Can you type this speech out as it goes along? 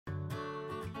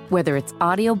Whether it's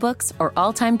audiobooks or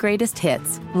all-time greatest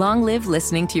hits, long live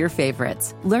listening to your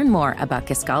favorites. Learn more about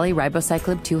Kisqali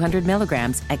Ribociclib 200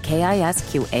 milligrams at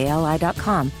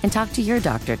KISQALI.com and talk to your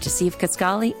doctor to see if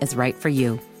Kisqali is right for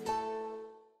you.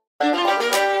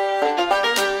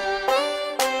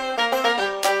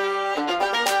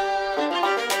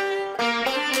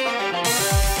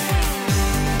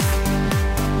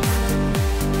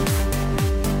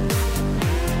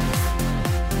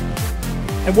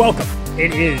 And welcome.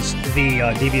 It is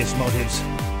the Devious Motives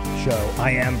Show.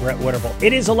 I am Brett Winterble.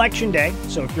 It is Election Day,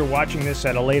 so if you're watching this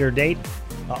at a later date,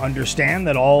 understand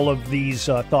that all of these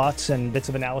thoughts and bits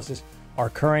of analysis are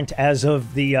current as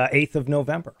of the 8th of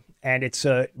November. And it's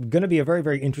going to be a very,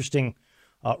 very interesting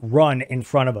run in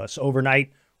front of us.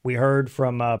 Overnight, we heard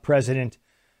from President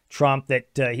Trump that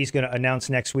he's going to announce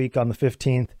next week on the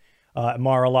 15th at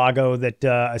Mar-a-Lago that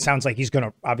it sounds like he's going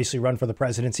to obviously run for the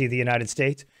presidency of the United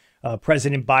States.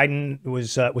 President Biden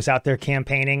was out there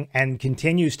campaigning and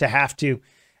continues to have to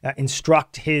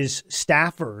instruct his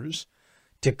staffers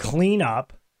to clean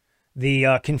up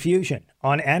the confusion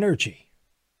on energy.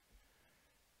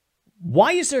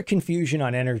 Why is there confusion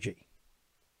on energy?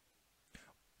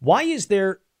 Why is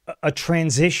there a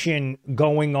transition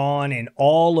going on in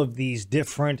all of these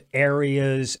different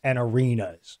areas and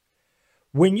arenas?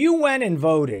 When you went and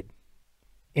voted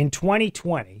in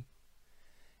 2020,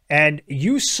 and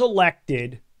you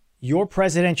selected your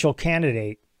presidential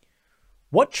candidate,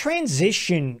 what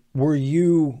transition were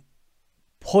you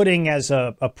putting as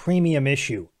a premium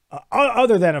issue?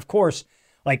 Other than, of course,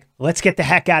 like, let's get the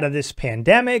heck out of this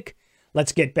pandemic.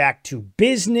 Let's get back to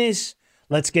business.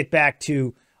 Let's get back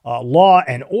to law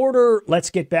and order. Let's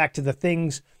get back to the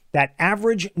things that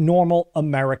average, normal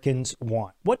Americans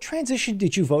want. What transition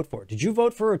did you vote for? Did you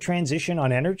vote for a transition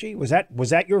on energy? Was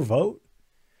that your vote?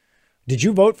 Did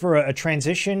you vote for a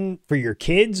transition for your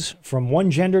kids from one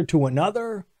gender to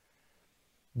another?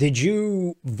 Did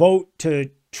you vote to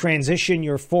transition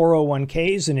your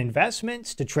 401ks and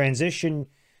investments, to transition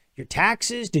your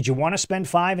taxes? Did you want to spend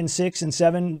 $5 and $6 and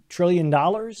 $7 trillion?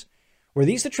 Were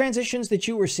these the transitions that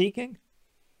you were seeking?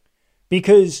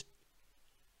 Because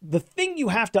the thing you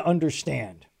have to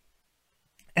understand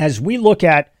as we look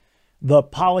at the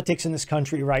politics in this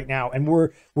country right now, and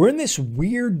we're in this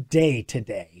weird day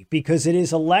today because it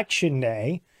is election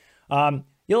day.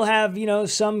 You'll have,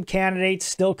 some candidates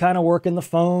still kind of working the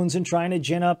phones and trying to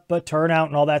gin up a turnout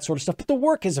and all that sort of stuff. But the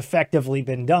work has effectively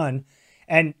been done.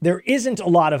 And there isn't a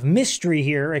lot of mystery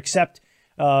here except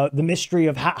the mystery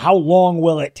of how long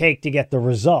will it take to get the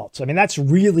results. I mean, that's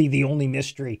really the only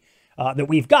mystery that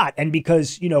we've got. And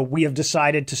because, we have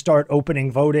decided to start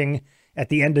opening voting at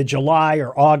the end of July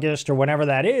or August or whenever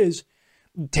that is,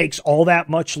 it takes all that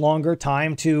much longer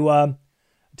time to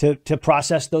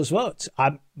process those votes.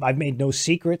 I've made no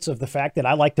secrets of the fact that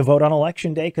I like to vote on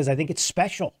Election Day because I think it's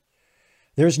special.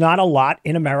 There's not a lot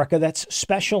in America that's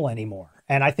special anymore.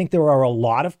 And I think there are a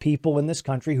lot of people in this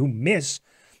country who miss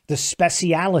the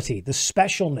speciality, the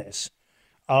specialness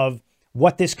of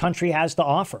what this country has to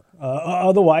offer.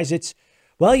 Otherwise, it's,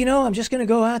 I'm just going to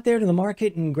go out there to the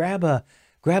market and grab a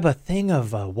thing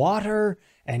of water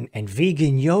and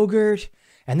vegan yogurt.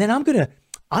 And then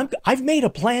I've made a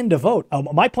plan to vote.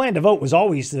 My plan to vote was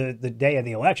always the day of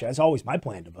the election. That's always my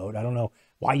plan to vote. I don't know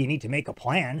why you need to make a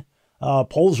plan.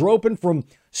 Polls are open from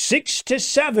 6 to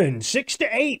 7, 6 to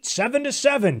 8, 7 to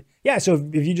 7. Yeah. So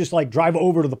if you just drive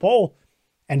over to the poll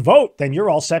and vote, then you're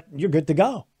all set. You're good to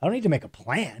go. I don't need to make a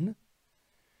plan.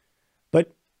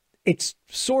 But it's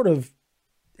sort of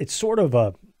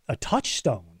a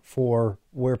touchstone for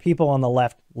where people on the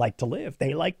left like to live.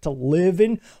 They like to live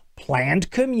in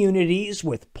planned communities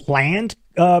with planned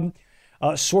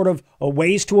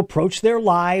ways to approach their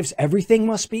lives. Everything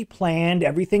must be planned.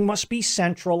 Everything must be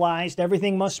centralized.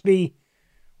 Everything must be,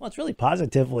 it's really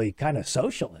positively kind of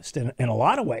socialist in a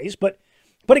lot of ways. But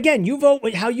again, you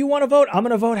vote how you want to vote. I'm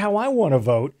going to vote how I want to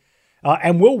vote.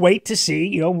 And we'll wait to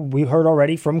see. We heard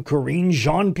already from Karine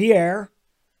Jean-Pierre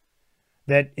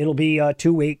that it'll be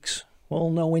 2 weeks. We'll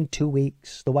know in 2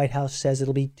 weeks. The White House says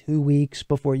it'll be 2 weeks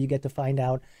before you get to find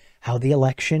out how the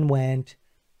election went.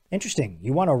 Interesting.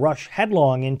 You want to rush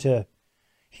headlong into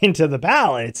the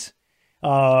ballots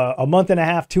a month and a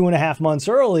half, 2.5 months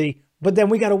early, but then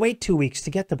we got to wait 2 weeks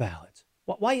to get the ballots.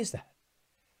 Why is that?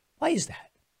 Why is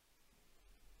that?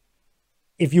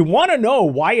 If you want to know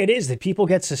why it is that people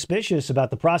get suspicious about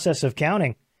the process of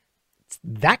counting, it's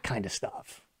that kind of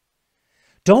stuff.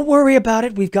 Don't worry about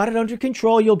it. We've got it under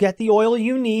control. You'll get the oil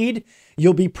you need.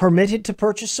 You'll be permitted to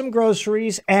purchase some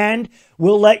groceries, and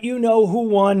we'll let you know who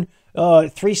won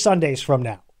 3 Sundays from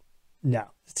now. No,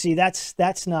 See,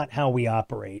 that's not how we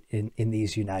operate in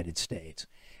these United States.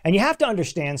 And you have to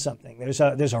understand something. There's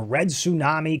a red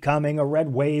tsunami coming, a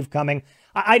red wave coming.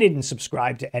 I didn't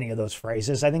subscribe to any of those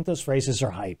phrases. I think those phrases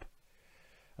are hype.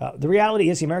 The reality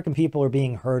is the American people are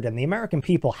being heard, and the American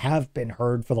people have been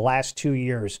heard for the last 2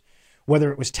 years,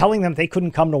 whether it was telling them they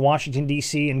couldn't come to Washington,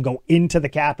 D.C. and go into the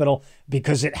Capitol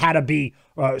because it had to be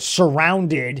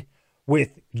surrounded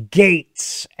with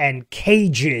gates and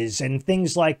cages and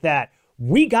things like that.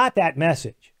 We got that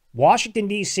message. Washington,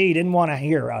 D.C. didn't want to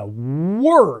hear a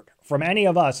word from any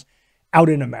of us out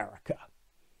in America.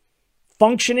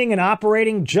 Functioning and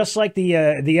operating just like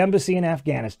the embassy in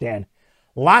Afghanistan.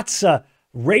 Lots of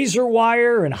razor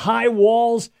wire and high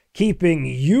walls keeping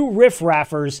you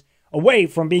riffraffers away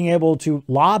from being able to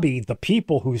lobby the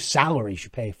people whose salaries you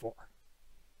pay for.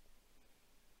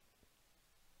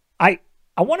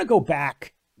 I want to go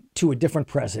back to a different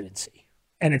presidency.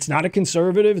 And it's not a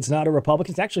conservative, it's not a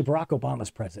Republican, it's actually Barack Obama's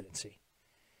presidency.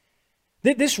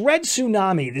 This red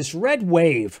tsunami, this red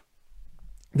wave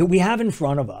that we have in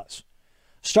front of us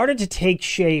started to take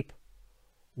shape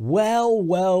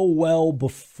well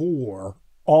before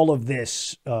all of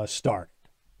this started.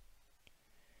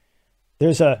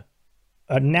 There's a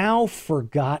now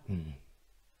forgotten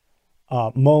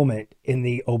moment in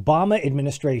the Obama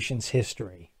administration's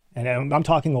history, and I'm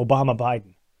talking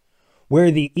Obama-Biden, where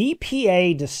the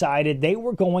EPA decided they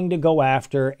were going to go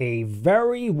after a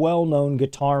very well-known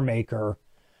guitar maker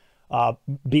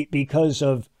because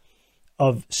of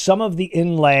some of the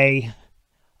inlay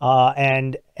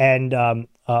and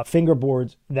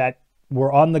fingerboards that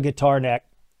were on the guitar neck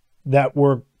that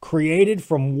were created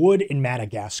from wood in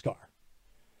Madagascar.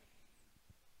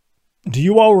 Do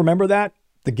you all remember that?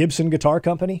 The Gibson Guitar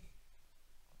Company?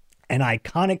 An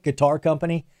iconic guitar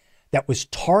company that was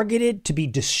targeted to be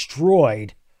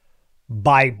destroyed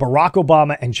by Barack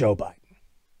Obama and Joe Biden.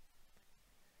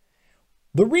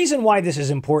 The reason why this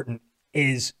is important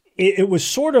is it was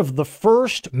sort of the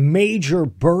first major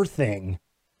birthing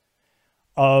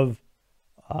of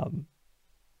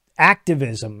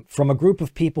activism from a group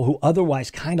of people who otherwise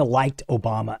kind of liked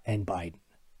Obama and Biden.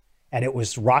 And it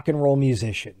was rock and roll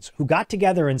musicians who got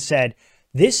together and said,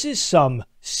 this is some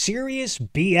serious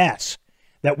BS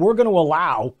that we're going to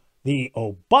allow the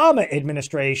Obama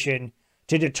administration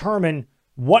to determine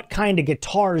what kind of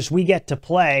guitars we get to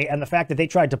play. And the fact that they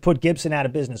tried to put Gibson out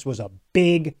of business was a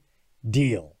big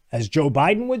deal. As Joe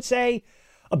Biden would say,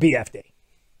 a BFD.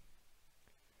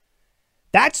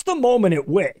 That's the moment at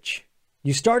which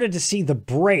you started to see the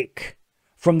break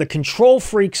from the control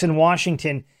freaks in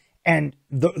Washington and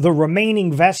the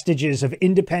remaining vestiges of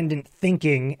independent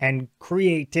thinking and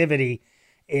creativity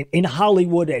in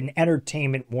Hollywood and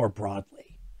entertainment more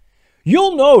broadly.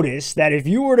 You'll notice that if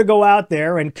you were to go out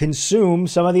there and consume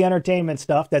some of the entertainment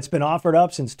stuff that's been offered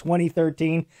up since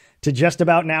 2013 to just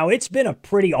about now, it's been a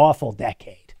pretty awful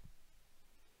decade.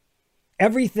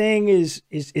 Everything is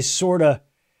sort of,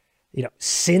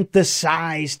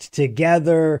 synthesized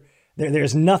together.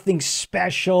 There's nothing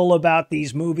special about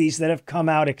these movies that have come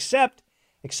out except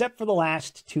for the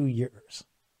last 2 years.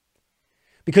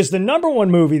 Because the number one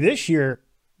movie this year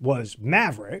was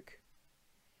Maverick.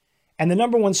 And the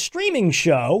number one streaming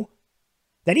show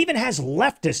that even has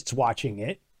leftists watching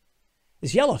it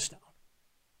is Yellowstone.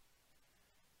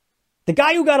 The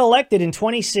guy who got elected in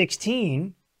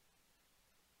 2016,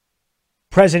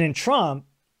 President Trump,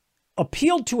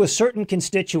 appealed to a certain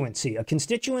constituency, a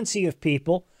constituency of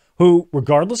people who,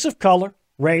 regardless of color,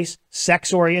 race,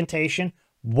 sex orientation,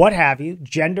 what have you,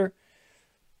 gender,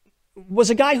 was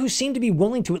a guy who seemed to be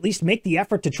willing to at least make the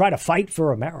effort to try to fight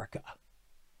for America.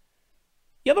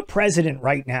 You have a president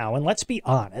right now, and let's be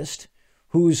honest,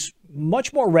 who's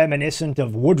much more reminiscent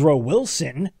of Woodrow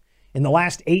Wilson in the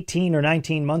last 18 or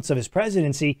 19 months of his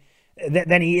presidency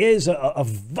than he is a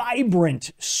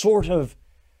vibrant sort of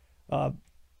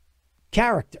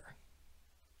character.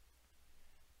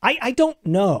 I don't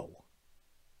know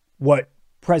what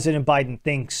President Biden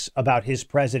thinks about his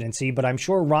presidency, but I'm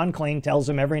sure Ron Klain tells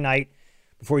him every night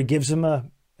before he gives him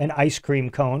an ice cream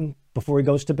cone before he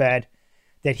goes to bed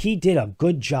that he did a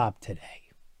good job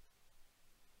today.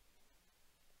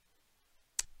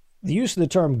 The use of the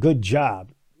term good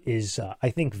job is,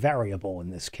 I think, variable in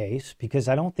this case, because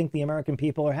I don't think the American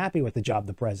people are happy with the job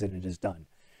the president has done.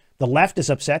 The left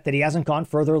is upset that he hasn't gone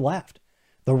further left.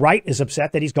 The right is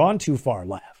upset that he's gone too far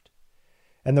left.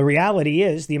 And the reality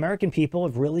is the American people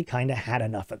have really kind of had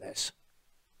enough of this.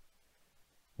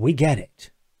 We get it.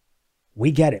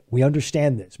 We get it. We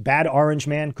understand this. Bad orange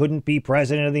man couldn't be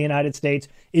president of the United States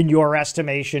in your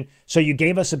estimation, so you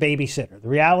gave us a babysitter. The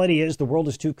reality is the world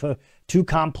is too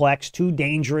complex, too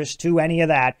dangerous, too any of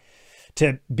that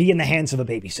to be in the hands of a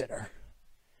babysitter.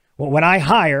 Well, when I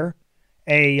hire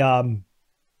a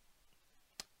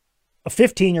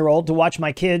 15-year-old to watch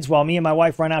my kids while me and my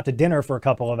wife run out to dinner for a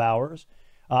couple of hours,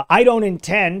 I don't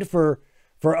intend for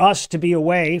us to be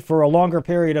away for a longer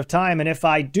period of time. And if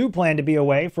I do plan to be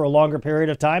away for a longer period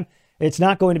of time, it's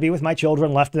not going to be with my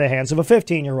children left in the hands of a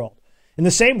 15-year-old. In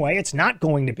the same way, it's not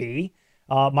going to be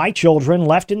my children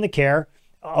left in the care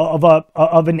of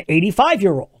an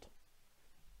 85-year-old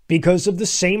because of the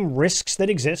same risks that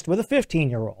exist with a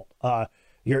 15-year-old.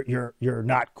 You're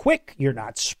not quick. You're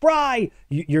not spry.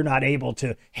 You're not able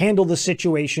to handle the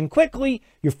situation quickly.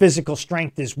 Your physical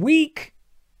strength is weak.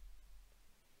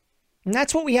 And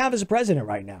that's what we have as a president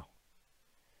right now.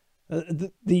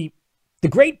 The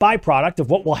great byproduct of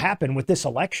what will happen with this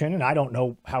election, and I don't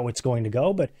know how it's going to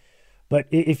go, but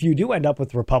if you do end up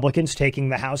with Republicans taking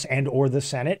the House and or the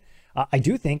Senate, I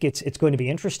do think it's going to be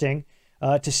interesting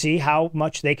to see how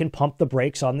much they can pump the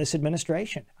brakes on this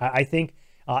administration. I think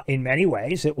in many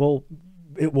ways it will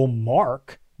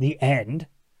mark the end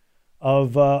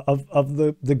of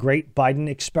the great Biden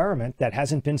experiment that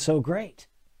hasn't been so great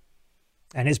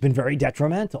and has been very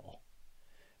detrimental,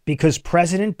 because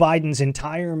President Biden's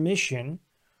entire mission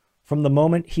from the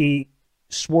moment he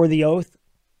swore the oath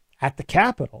at the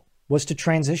Capitol was to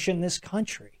transition this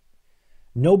country.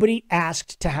 Nobody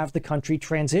asked to have the country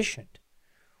transitioned.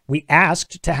 We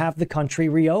asked to have the country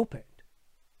reopened.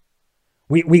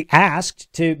 We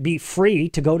asked to be free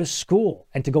to go to school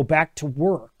and to go back to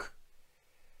work.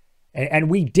 And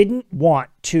we didn't want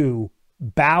to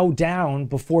bow down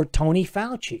before Tony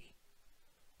Fauci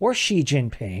or Xi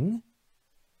Jinping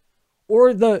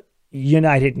or the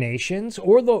United Nations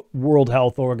or the World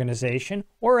Health Organization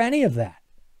or any of that.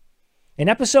 In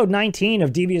episode 19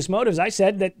 of Devious Motives, I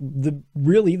said that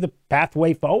the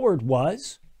pathway forward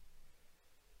was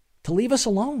to leave us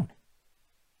alone.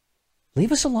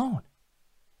 Leave us alone.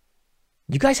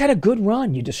 You guys had a good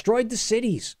run. You destroyed the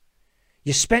cities.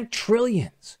 You spent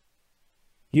trillions.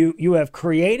 You have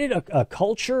created a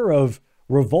culture of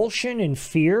revulsion and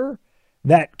fear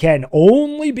that can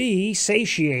only be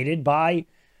satiated by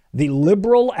the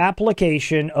liberal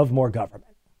application of more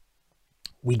government.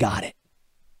 We got it.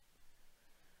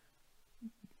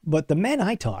 But the men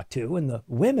I talk to and the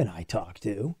women I talk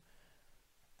to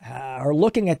are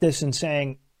looking at this and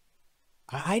saying,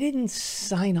 I didn't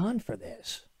sign on for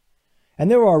this. And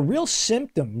there are real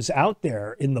symptoms out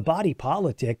there in the body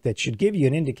politic that should give you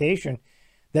an indication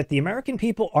that the American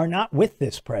people are not with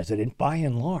this president by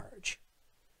and large.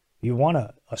 You want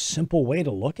a simple way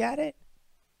to look at it?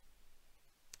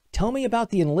 Tell me about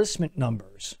the enlistment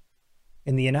numbers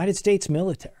in the United States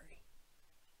military.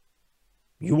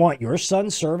 You want your son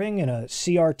serving in a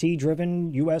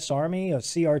CRT-driven U.S. Army, a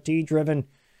CRT-driven,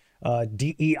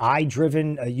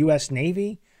 DEI-driven U.S.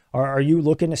 Navy? Or are you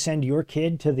looking to send your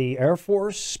kid to the Air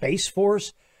Force, Space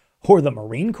Force, or the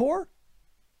Marine Corps?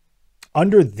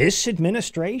 Under this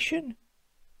administration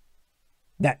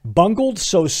that bungled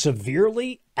so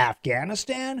severely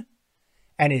Afghanistan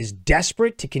and is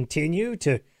desperate to continue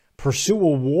to pursue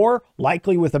a war,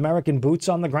 likely with American boots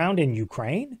on the ground in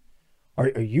Ukraine?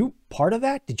 Are you part of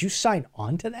that? Did you sign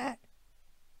on to that?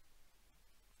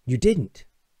 You didn't.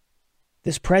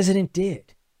 This president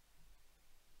did.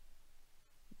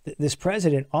 This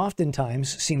president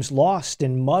oftentimes seems lost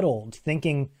and muddled,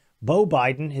 thinking Beau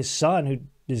Biden, his son, who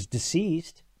is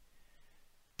deceased,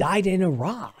 died in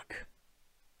Iraq.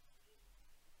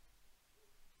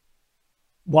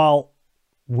 While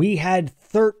we had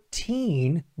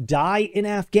 13 die in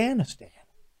Afghanistan.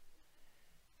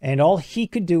 And all he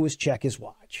could do was check his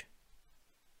watch.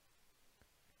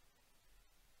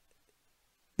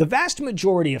 The vast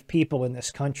majority of people in this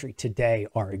country today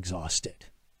are exhausted.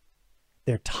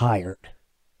 They're tired.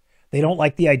 They don't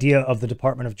like the idea of the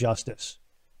Department of Justice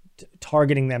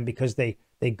targeting them because they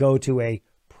go to a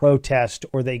protest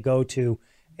or they go to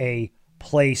a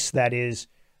place that is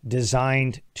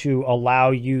designed to allow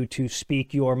you to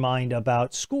speak your mind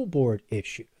about school board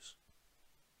issues.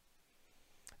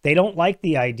 They don't like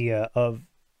the idea of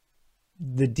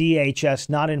the DHS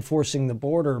not enforcing the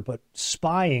border, but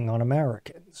spying on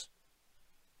Americans.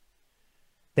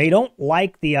 They don't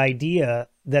like the idea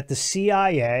that the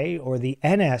CIA or the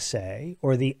NSA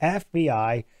or the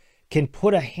FBI can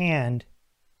put a hand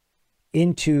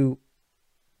into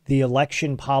the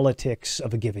election politics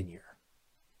of a given year.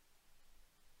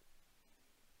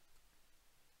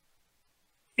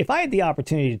 If I had the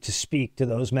opportunity to speak to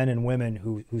those men and women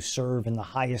who serve in the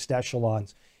highest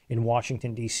echelons in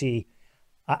Washington, D.C.,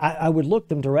 I would look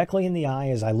them directly in the eye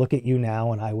as I look at you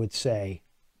now, and I would say,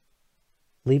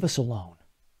 leave us alone.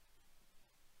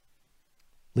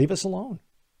 Leave us alone.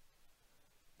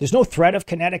 There's no threat of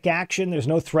kinetic action. There's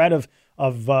no threat of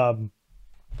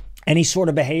any sort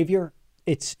of behavior.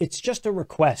 It's just a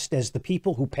request as the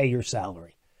people who pay your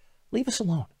salary. Leave us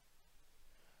alone.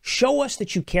 Show us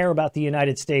that you care about the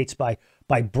United States by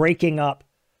breaking up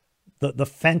the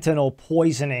fentanyl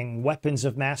poisoning weapons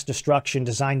of mass destruction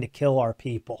designed to kill our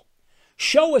people.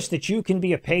 Show us that you can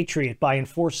be a patriot by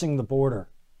enforcing the border.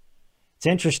 It's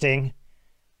interesting.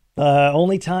 The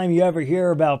only time you ever hear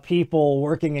about people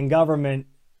working in government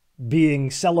being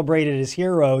celebrated as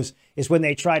heroes is when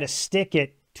they try to stick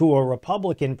it to a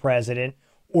Republican president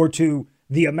or to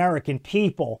the American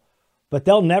people, but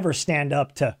they'll never stand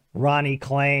up to Ronnie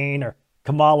Klein or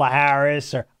Kamala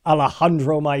Harris or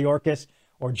Alejandro Mayorkas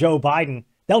or Joe Biden.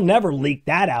 They'll never leak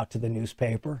that out to the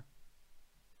newspaper.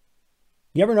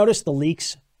 You ever notice the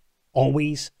leaks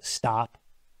always stop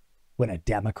when a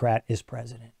Democrat is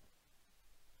president?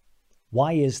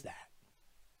 Why is that?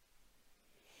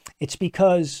 It's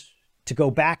because, to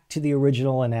go back to the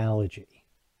original analogy,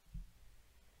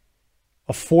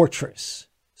 a fortress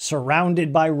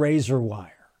surrounded by razor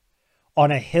wire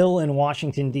on a hill in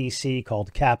Washington, D.C.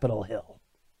 called Capitol Hill.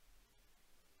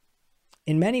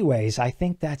 In many ways, I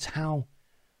think that's how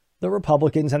the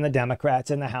Republicans and the Democrats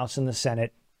in the House and the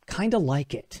Senate kind of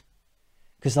like it.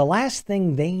 Because the last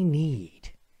thing they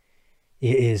need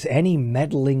is any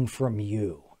meddling from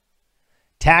you,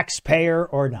 taxpayer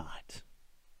or not.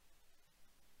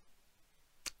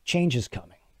 Change is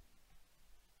coming.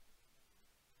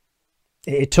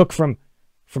 It took from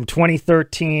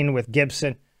 2013 with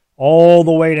Gibson all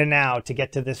the way to now to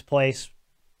get to this place.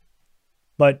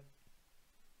 But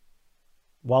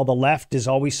while the left is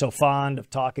always so fond of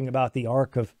talking about the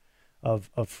arc of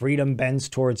freedom bends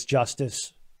towards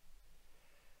justice,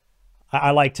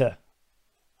 I like to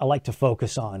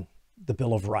focus on the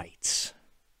Bill of Rights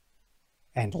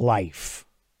and life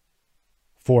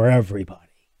for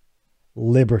everybody,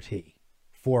 liberty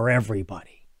for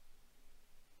everybody,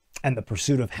 and the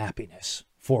pursuit of happiness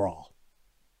for all.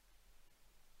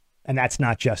 And that's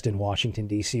not just in Washington,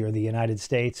 D.C. or the United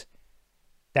States.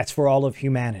 That's for all of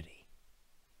humanity.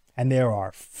 And there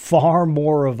are far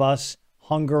more of us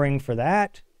hungering for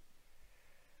that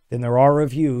than there are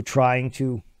of you trying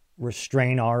to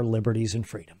restrain our liberties and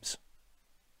freedoms.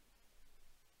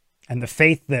 And the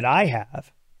faith that I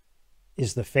have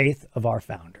is the faith of our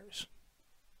founders.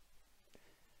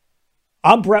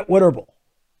 I'm Brett Witterbull.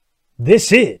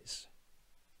 This is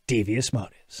Devious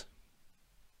Motives.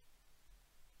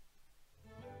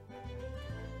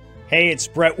 Hey, it's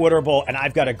Brett Witterbull, and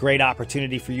I've got a great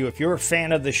opportunity for you. If you're a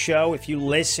fan of the show, if you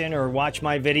listen or watch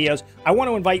my videos, I want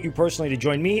to invite you personally to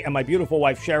join me and my beautiful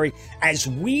wife, Sherry, as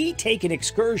we take an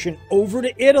excursion over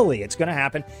to Italy. It's going to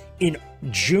happen in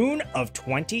June of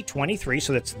 2023,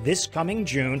 so that's this coming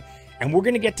June, and we're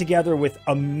going to get together with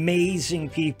amazing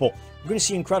people. We're going to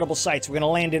see incredible sights. We're going to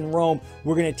land in Rome.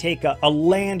 We're going to take a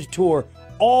land tour,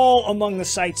 all among the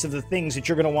sights of the things that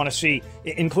you're going to want to see,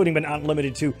 including but not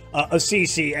limited to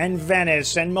Assisi and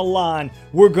Venice and Milan.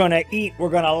 We're going to eat.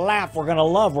 We're going to laugh. We're going to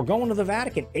love. We're going to the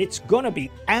Vatican. It's going to be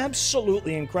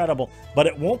absolutely incredible, but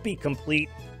it won't be complete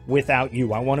without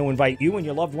you. I want to invite you and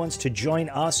your loved ones to join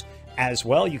us as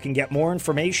well. You can get more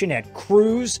information at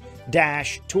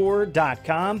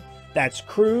cruise-tour.com. That's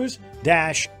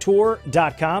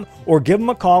cruise-tour.com, or give them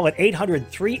a call at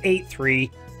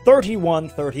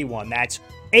 800-383-3131. That's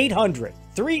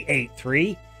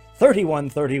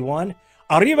 800-383-3131.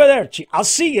 Arrivederci. I'll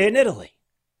see you in Italy.